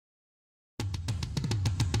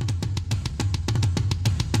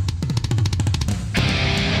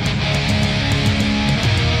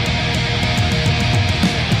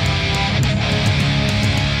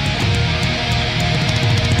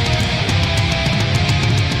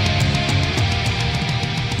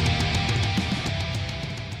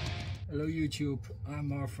YouTube. I'm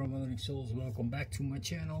Mark from Wandering Souls. Welcome back to my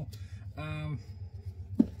channel. I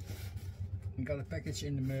got a package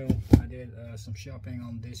in the mail. I did some shopping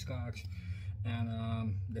on Discogs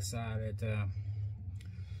and decided to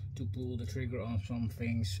pull the trigger on some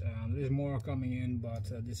things. There's more coming in, but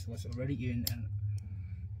this was already in and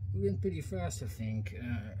we went pretty fast. I think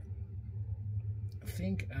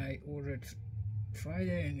I ordered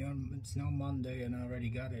Friday and it's now Monday and I already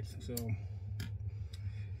got it, so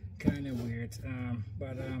kind of weird.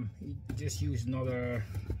 But he just used another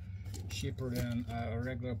shipper than a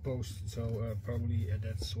regular post, so probably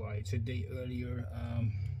that's why it's a day earlier.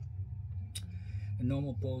 A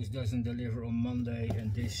normal post doesn't deliver on Monday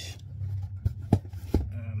and this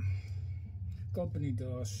company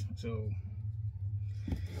does, so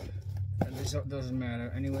this doesn't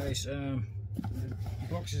matter. Anyways, the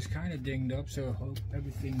box is kind of dinged up, so I hope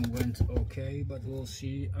everything went okay, but we'll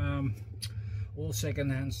see. All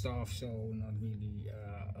second-hand stuff, so not really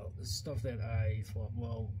stuff that I thought,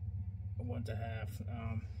 well, I want to have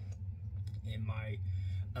in my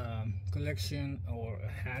collection, or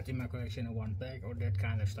had in my collection in one pack, or that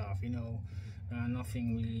kind of stuff, you know.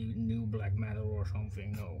 Nothing really new black metal or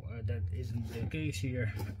something. No, that isn't the case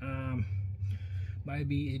here. Might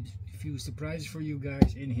be a few surprises for you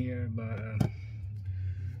guys in here, but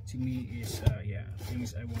to me is yeah,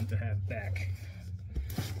 things I want to have back,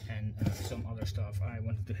 and some other stuff I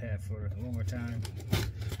wanted to have for a longer time.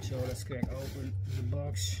 So let's crack open the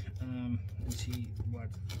box and see what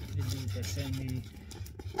the dude has sent me.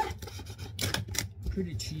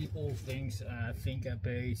 Pretty cheap old things. I think I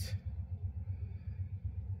paid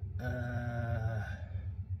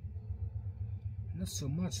not so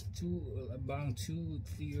much, about 2-3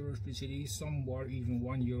 euros per CD, somewhere even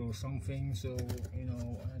 €1 something, so you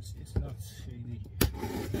know, it's not really,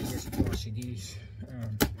 I guess, for CDs.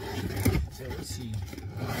 So let's see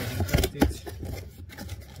how I unpacked it.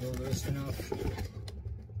 Well, there's enough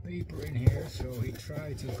paper in here, so he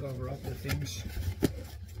tried to cover up the things,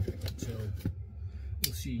 so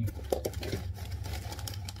we'll see.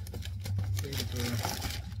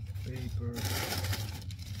 Paper,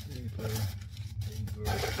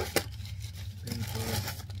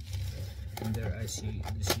 and there I see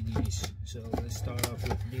the CDs. So let's start off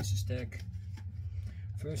with this stack.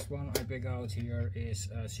 First one I pick out here is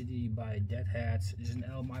a CD by Deadhead. This is an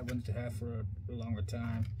album I wanted to have for a longer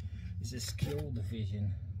time. This is Kill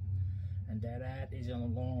Division, and Deadhead is a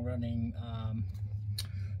long-running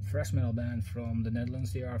thrash metal band from the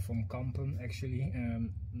Netherlands. They are from Kampen, actually,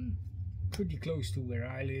 pretty close to where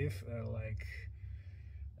I live, like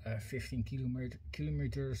 15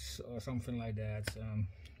 kilometers or something like that.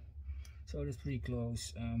 So it's pretty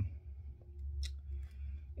close.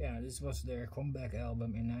 Yeah, this was their comeback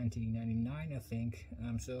album in 1999, I think.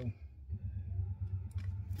 So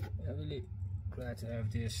yeah, really glad to have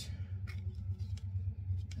this.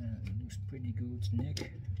 It looks pretty good,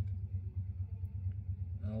 Nick.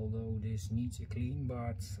 Although this needs a clean,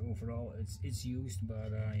 but overall it's used.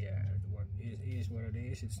 But yeah, what is what it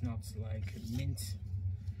is. It's not like mint.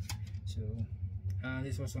 So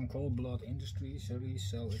this was on Cold Blood Industries release,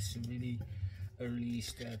 so it's really a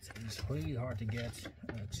release that is really hard to get,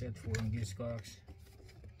 except for in Discogs,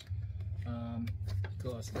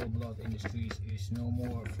 because Cold Blood Industries is no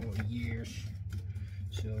more for years.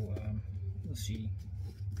 So we'll see.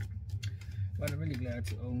 But I'm really glad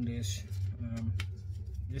to own this.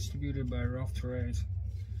 Distributed by Rough Trade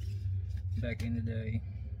back in the day.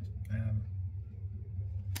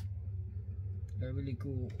 They're really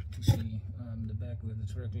cool to see. The back with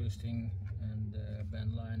the track listing and the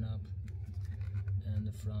band lineup, and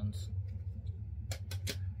the front.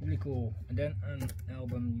 Really cool. And then an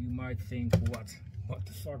album you might think, what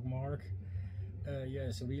the fuck, Mark?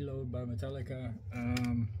 Yes, Reload by Metallica.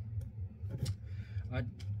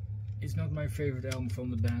 It's not my favorite album from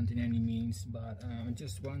the band in any means, but I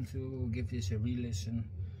just want to give this a re-listen.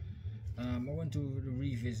 I want to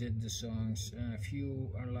revisit the songs. A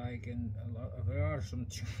few I like, and there are some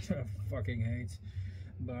tunes I fucking hate,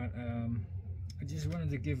 but I just wanted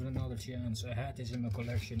to give it another chance. I had this in my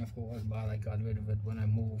collection, of course, but I got rid of it when I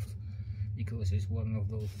moved, because it's one of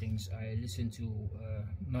those things I listen to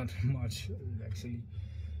not much, actually.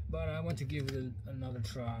 But I want to give it another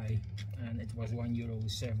try, and it was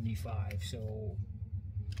 €1.75. So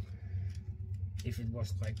if it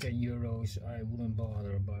was like 10 euros, I wouldn't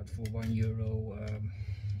bother. But for €1,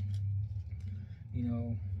 you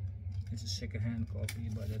know, it's a second-hand copy,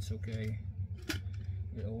 but that's okay.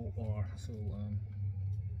 They all are. So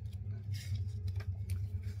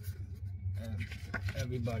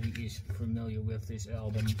Everybody is familiar with this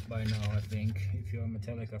album by now, I think. If you're a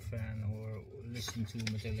Metallica fan or listened to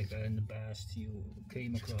Metallica in the past, you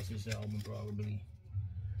came across this album probably.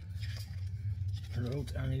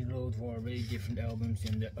 He wrote for way different albums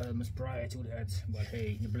than the albums prior to that, but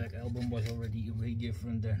hey, the Black Album was already way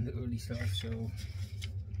different than the early stuff, so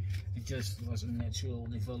it just was a natural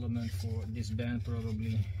development for this band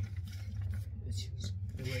probably. It's just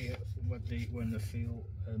the way what they want to feel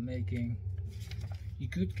making. You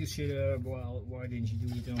could consider, well, why didn't you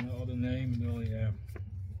do it on another name? Well, yeah,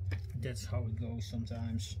 that's how it goes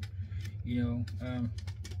sometimes, you know.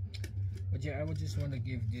 But yeah, I would just want to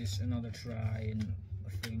give this another try, and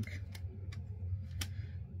I think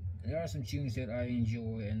there are some tunes that I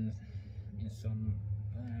enjoy and some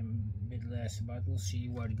bit less, but we'll see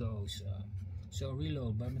what goes. So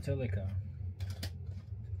Reload by Metallica.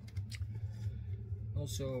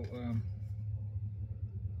 Also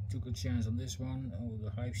took a chance on this one. Oh,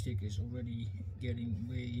 the hype stick is already getting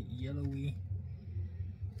way yellowy.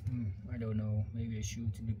 I don't know, maybe I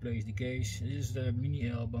should replace the case. This is the mini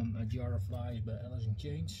album A Jar of Flies by Alice in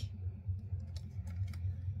Chains.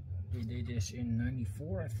 They did this in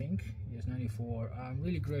 '94, I think. Yes, '94.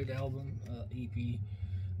 Really great album, EP.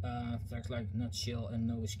 Tracks like Nutshell and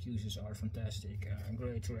No Excuses are fantastic.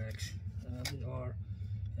 Great tracks. There are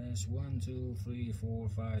 1, 2, 3, 4,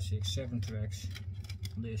 5, 6, 7 tracks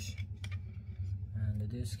on this. And the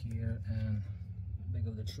disc here and back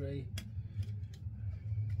of the tray.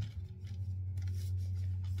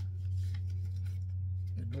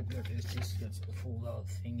 The booklet is just that fold out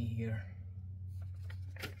thingy here.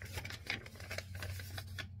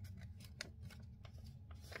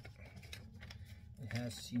 It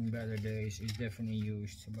has seen better days, it's definitely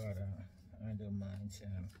used, but I don't mind.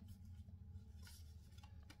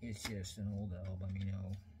 It's just an old album, you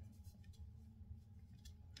know.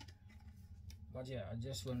 But yeah, I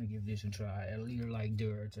just want to give this a try. I really like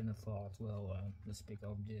Dirt, and I thought, well, let's pick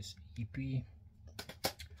up this EP.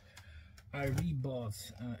 I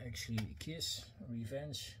rebought actually Kiss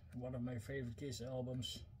Revenge, one of my favorite Kiss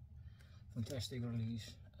albums. Fantastic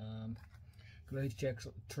release. Great tracks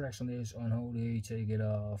on this: Unholy, Take It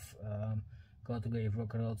Off, God Gave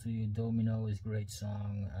Rock and Roll to You, Domino is a great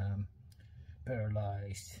song,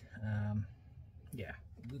 Paralyzed. Yeah,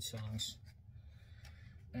 good songs.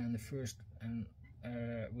 And the first, and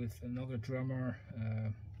with another drummer,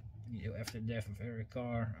 you know, after the death of Eric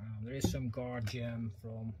Carr, there is some Carr jam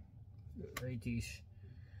from the 80s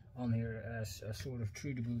on here as a sort of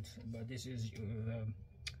tribute, but this is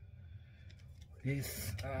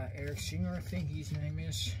with Eric Singer, I think his name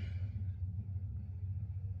is.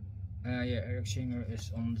 Yeah, Eric Singer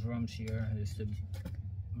is on drums here. It's the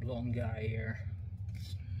blonde guy here,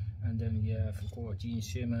 and then you have, of course, Gene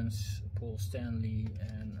Simmons, Paul Stanley,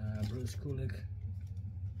 and Bruce Kulick.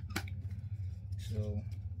 So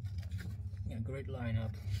yeah, great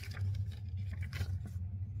lineup.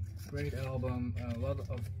 Great album. A lot of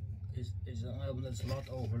is an album that's a lot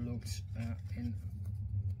overlooked in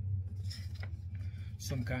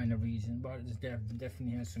some kind of reason, but it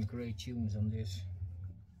definitely has some great tunes on this.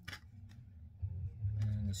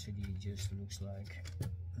 And the CD just looks like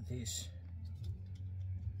this.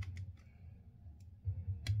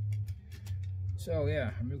 So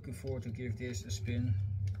yeah, I'm looking forward to give this a spin.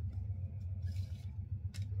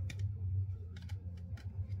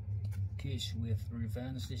 Kiss with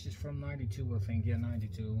Revenge. This is from '92, I think. Yeah,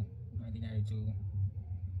 1992.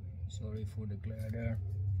 Sorry for the glare there.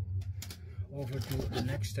 Over to the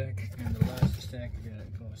next stack and the last stack,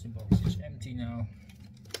 because the box is empty now.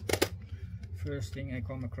 First thing I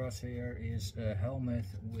come across here is a helmet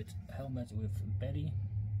with Betty,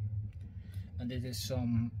 and this is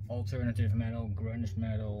some alternative metal, grunge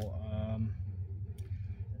metal,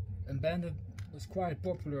 a band that was quite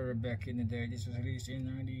popular back in the day. This was released in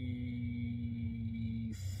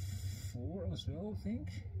 '94 as well, I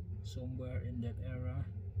think, somewhere in that era.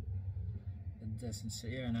 It doesn't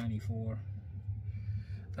say. Yeah, '94.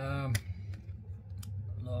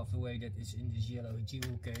 Love the way that it's in this yellow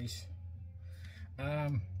jewel case.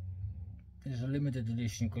 It's a limited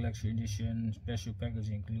edition, collection edition, special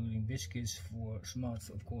packaging, including biscuits for Smuts.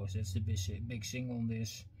 Of course, that's the big single on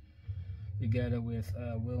this, together with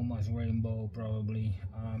Wilma's Rainbow, probably.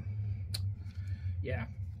 Yeah,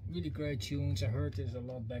 really great tunes. I heard this a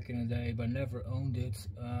lot back in the day, but never owned it.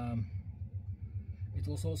 It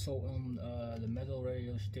was also on the metal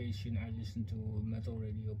radio station. I listened to a metal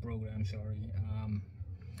radio program, sorry.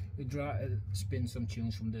 It spin some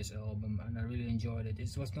tunes from this album, and I really enjoyed it.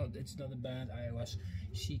 It's not a band I was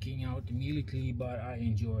seeking out immediately, but I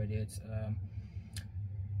enjoyed it.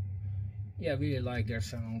 Yeah, I really like their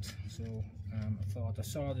sound. So I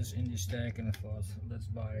saw this in this stack and I thought, let's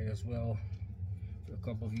buy it as well for a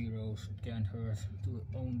couple of euros. It can't hurt to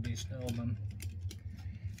own this album,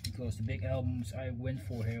 because the big albums I went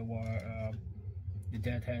for here were the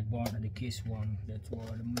Deadhead one and the Kiss one. That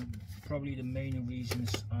were probably the main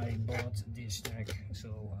reasons I bought this stack.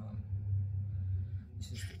 So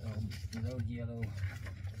this is without yellow,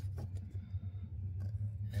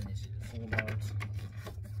 and this is Fallout.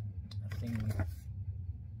 I think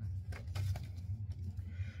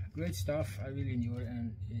great stuff. I really enjoy it,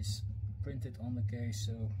 and it's printed on the case.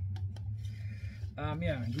 So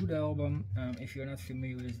yeah, good album. If you're not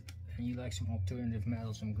familiar with it and you like some alternative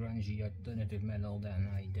metal, some grungy alternative metal, then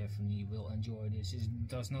I definitely will enjoy this. It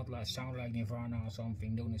does not sound like Nirvana or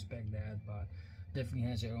something, don't expect that, but definitely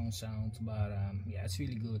has their own sound. But yeah, it's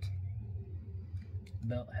really good.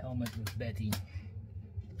 Helmet with Betty.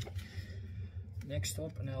 Next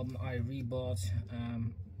up, an album I rebought.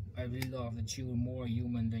 I really love the tune More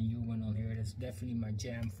Human Than Human on here. That's definitely my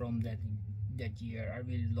jam from that year. I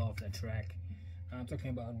really love that track. I'm talking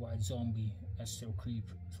about White Zombie, Astro Creep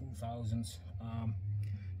 2000s.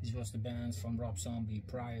 This was the band from Rob Zombie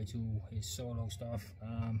prior to his solo stuff.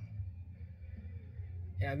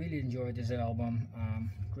 Yeah, I really enjoyed this album.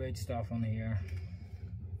 Great stuff on here.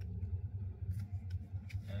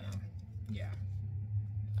 Yeah,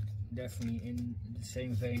 definitely in the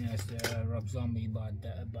same vein as the Rob Zombie, but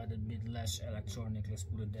a bit less electronic, let's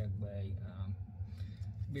put it that way.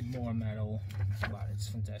 A bit more metal, but it's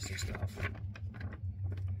fantastic stuff.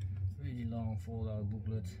 Really long fold-out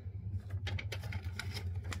booklet,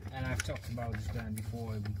 and I've talked about this band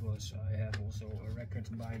before because I have also a record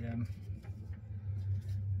by them.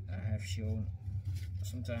 I have shown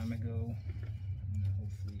some time ago.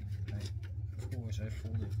 Hopefully, of course, I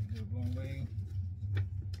folded it the wrong way,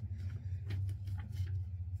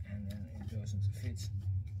 and then it doesn't fit.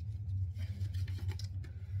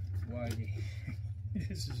 Why?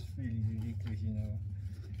 This is really ridiculous, you know.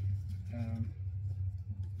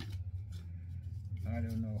 I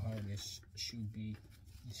don't know how this should be.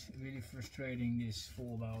 It's really frustrating, this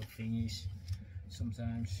fold out thingies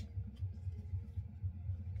sometimes.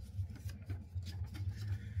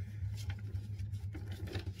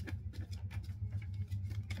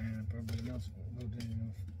 Probably not good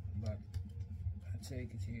enough, but I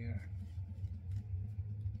take it here.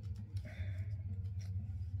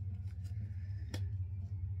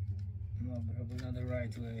 No, probably not the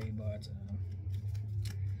right way, but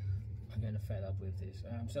I'm kind of fed up with this.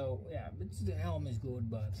 So yeah, the helm is good,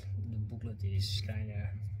 but the booklet is kind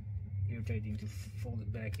of irritating to fold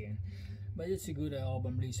it back in. But it's a good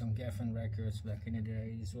album, released on Geffen Records back in the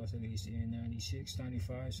day. This was released in 96,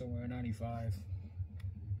 95, somewhere 95.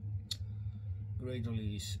 Great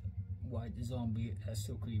release. White Zombie,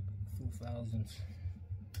 Astro Creep 2000.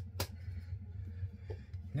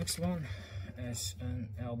 Next one is an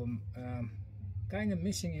album kind of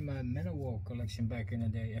missing in my Manowar collection back in the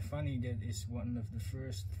day. And funny, that is one of the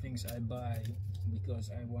first things I buy because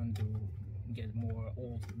I want to get more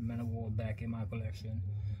old Manowar back in my collection.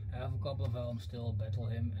 I have a couple of albums still, Battle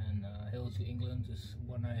Hymn and Hail to England is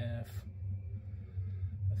one I have,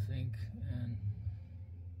 I think, and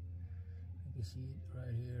you can see it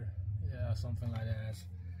right here, yeah, something like that.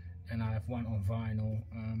 And I have one on vinyl.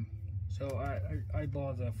 So I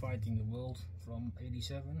bought Fighting the World from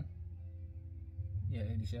 87. Yeah,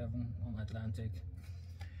 87 on Atlantic.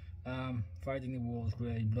 Fighting the World is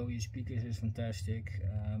great. Blow Your Speakers is fantastic.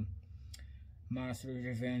 Master of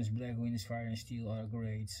Revenge, Black Winds, Fire and Steel are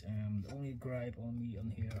great. The only gripe on me on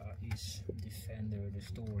here is Defender, the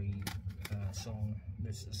story song.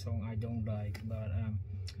 That's a song I don't like, but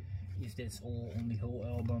if that's all on the whole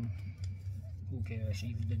album, who cares?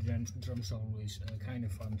 Even the drum solo is kind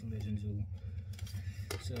of fun to listen to.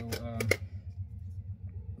 So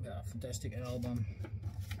yeah, fantastic album.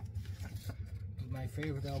 My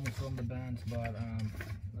favorite album from the band, but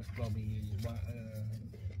that's probably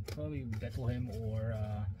Battle Hymn or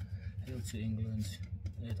Hail to England.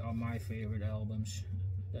 That are my favorite albums.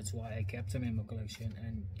 That's why I kept them in my collection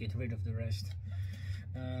and get rid of the rest.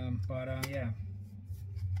 Yeah,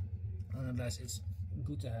 nonetheless, it's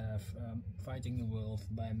good to have. Fighting the World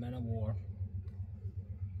by Manowar.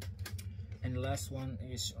 And the last one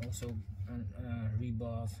is also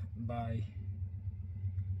rebought by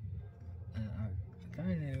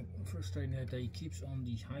kind of frustrating that they keeps on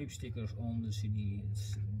the hype stickers on the CD.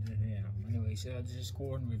 Yeah. Anyways, this is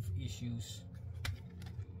Korn with Issues,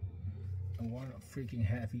 and one freaking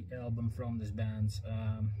heavy album from this band.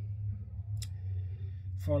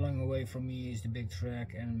 Falling Away From Me is the big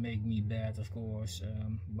track, and Make Me Bad, of course.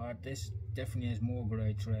 But this definitely has more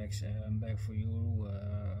great tracks. Back For You,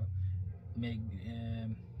 make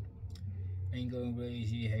Ain't Going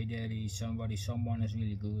Crazy, Hey Daddy, Someone is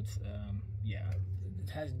really good. Yeah, it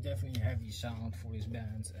has definitely heavy sound for his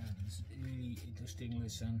band, and it's really interesting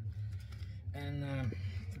listen. And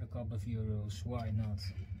for a couple of euros, why not?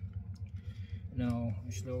 No,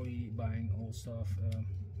 I'm slowly buying old stuff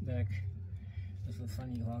back. It's not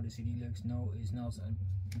funny how the CD looks. No, it's not a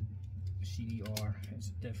CDR. It's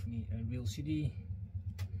definitely a real CD.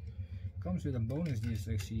 Comes with a bonus disc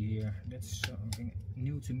I see here. That's something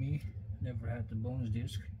new to me. Never had the bonus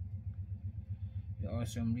disc. There are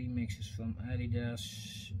some remixes from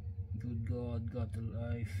Adidas, Good God, Got the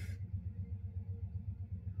Life,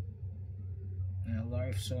 and a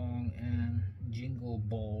live song, and Jingle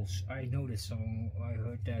Balls. I know this song. I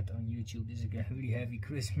heard that on YouTube. This is a really heavy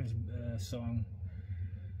Christmas song.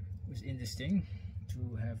 It was interesting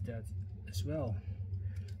to have that as well.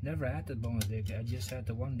 Never had the bonus disc. I just had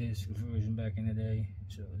the one disc version back in the day,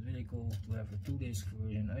 so it's really cool to have a 2-disc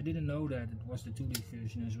version. I didn't know that it was the 2-disc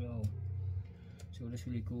version as well, so that's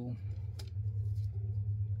really cool.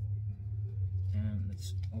 And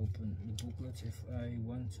let's open the booklet if I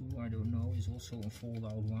want to. I don't know. It's also a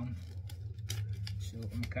fold-out one, so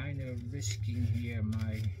I'm kind of risking here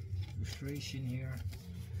my frustration here.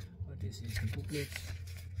 But this is the booklet.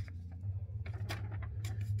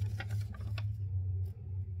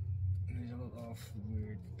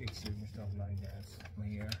 Weird pictures and stuff like that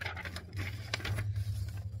here.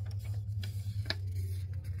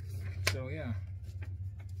 So yeah,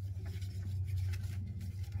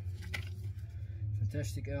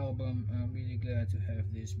 fantastic album. I'm really glad to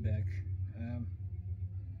have this back.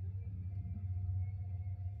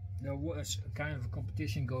 There was kind of a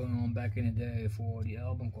competition going on back in the day for the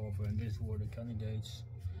album cover, and these were the candidates.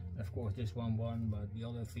 Of course this one won, but the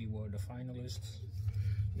other 3 were the finalists.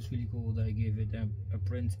 It's really cool they give it a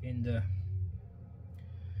print in the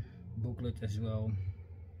booklet as well.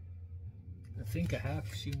 I think I have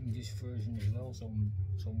seen this version as well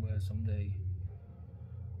somewhere someday.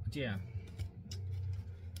 But yeah,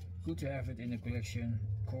 good to have it in the collection.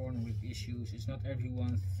 Korn with issues. It's not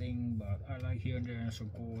everyone's thing, but I like here and there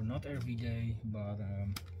some Korn. Not every day, but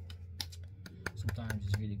sometimes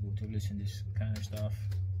it's really good to listen to this kind of stuff.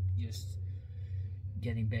 Just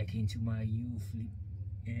getting back into my youth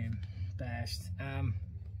past.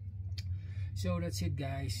 So that's it,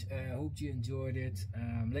 guys. I hope you enjoyed it.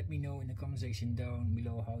 Let me know in the comment section down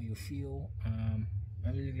below how you feel. I'm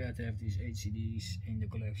really glad to have these 8 CDs in the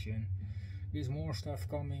collection. There's more stuff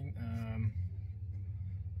coming.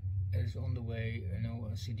 It's on the way. You know,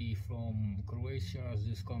 a CD from Croatia is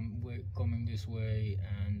just coming this way,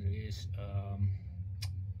 and there is a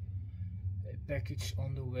package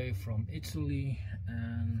on the way from Italy,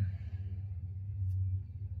 and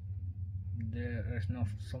there's not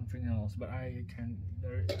something else, but I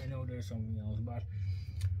know there's something else, but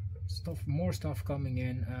more stuff coming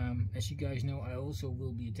in. As you guys know, I also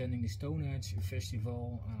will be attending the Stonehenge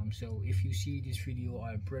Festival, so if you see this video,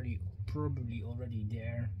 I'm probably already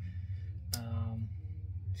there.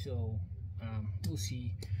 We'll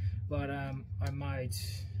see, but I might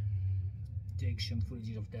take some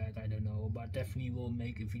footage of that, I don't know, but definitely will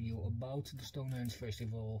make a video about the Stonehenge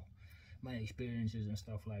Festival, my experiences and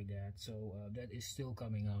stuff like that. So that is still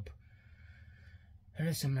coming up.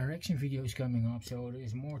 There's some reaction videos coming up, so there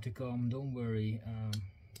is more to come. Don't worry,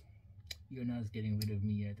 you're not getting rid of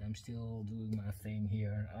me yet. I'm still doing my thing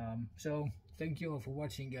here. So thank you all for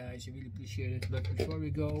watching, guys. I really appreciate it. But before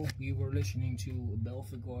we go, we were listening to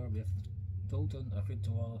Belfegor with Toten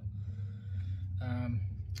Ritual.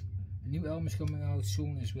 The new album is coming out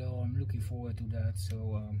soon as well. I'm looking forward to that.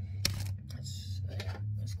 So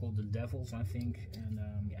it's called The Devils, I think, and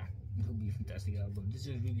yeah, it will be a fantastic album. This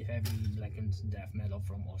is really heavy blackened death metal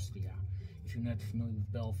from Austria. If you're not familiar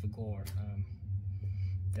with Belfegor,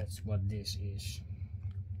 that's what this is.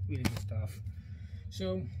 Really good stuff.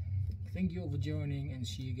 So thank you all for joining, and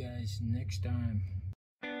see you guys next time.